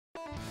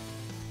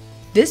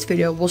This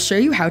video will show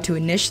you how to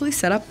initially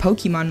set up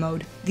Pokemon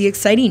Mode, the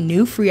exciting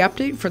new free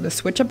update for the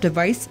Switch Up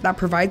device that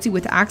provides you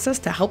with access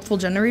to helpful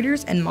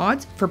generators and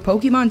mods for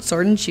Pokemon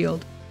Sword and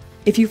Shield.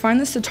 If you find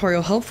this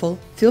tutorial helpful,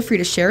 feel free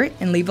to share it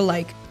and leave a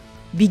like.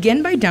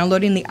 Begin by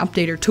downloading the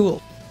Updater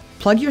tool.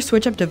 Plug your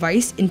Switch Up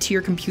device into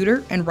your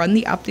computer and run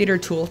the Updater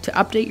tool to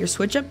update your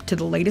Switch Up to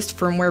the latest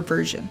firmware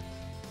version.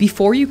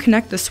 Before you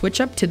connect the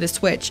Switch Up to the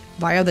Switch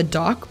via the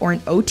dock or an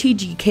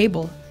OTG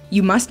cable,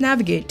 you must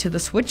navigate to the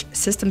Switch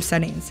system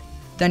settings,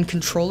 then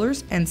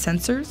controllers and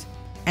sensors,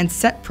 and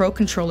set Pro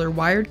Controller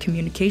wired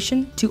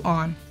communication to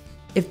on.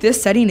 If this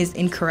setting is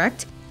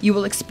incorrect, you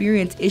will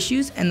experience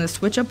issues and the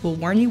Switch Up will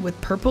warn you with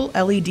purple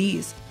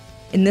LEDs.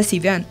 In this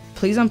event,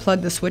 please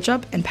unplug the Switch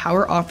Up and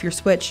power off your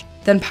Switch,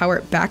 then power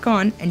it back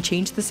on and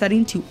change the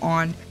setting to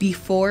on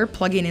before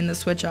plugging in the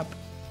Switch Up.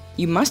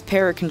 You must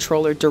pair a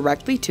controller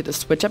directly to the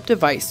Switch Up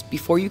device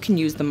before you can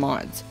use the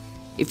mods.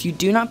 If you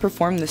do not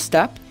perform this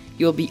step,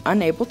 you will be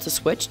unable to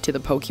switch to the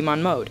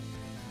Pokemon mode.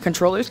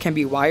 Controllers can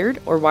be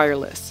wired or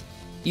wireless.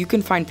 You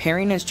can find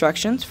pairing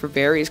instructions for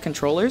various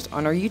controllers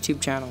on our YouTube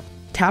channel.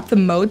 Tap the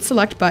Mode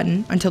Select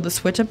button until the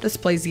Switch Up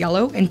displays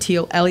yellow and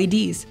teal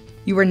LEDs.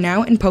 You are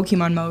now in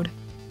Pokemon mode.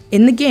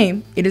 In the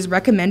game, it is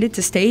recommended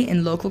to stay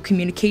in local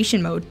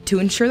communication mode to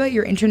ensure that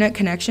your internet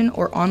connection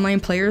or online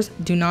players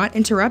do not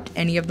interrupt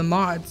any of the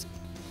mods.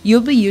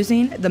 You'll be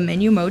using the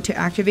menu mode to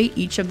activate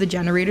each of the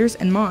generators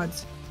and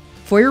mods.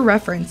 For your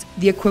reference,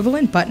 the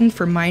equivalent button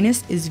for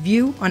minus is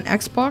View on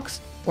Xbox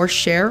or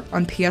Share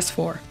on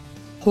PS4.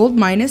 Hold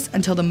minus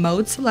until the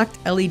Mode Select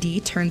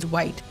LED turns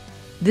white.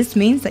 This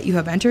means that you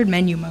have entered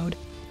menu mode.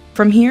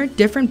 From here,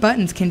 different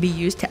buttons can be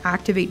used to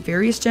activate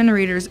various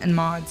generators and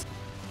mods.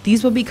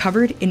 These will be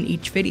covered in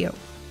each video.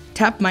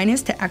 Tap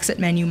minus to exit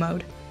menu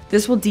mode.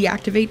 This will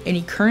deactivate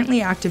any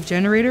currently active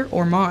generator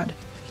or mod.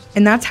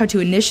 And that's how to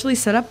initially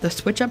set up the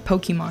Switch Up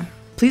Pokemon.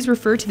 Please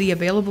refer to the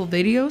available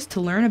videos to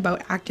learn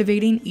about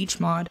activating each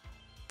mod.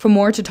 For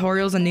more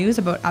tutorials and news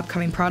about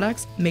upcoming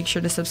products, make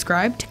sure to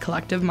subscribe to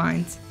Collective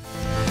Minds.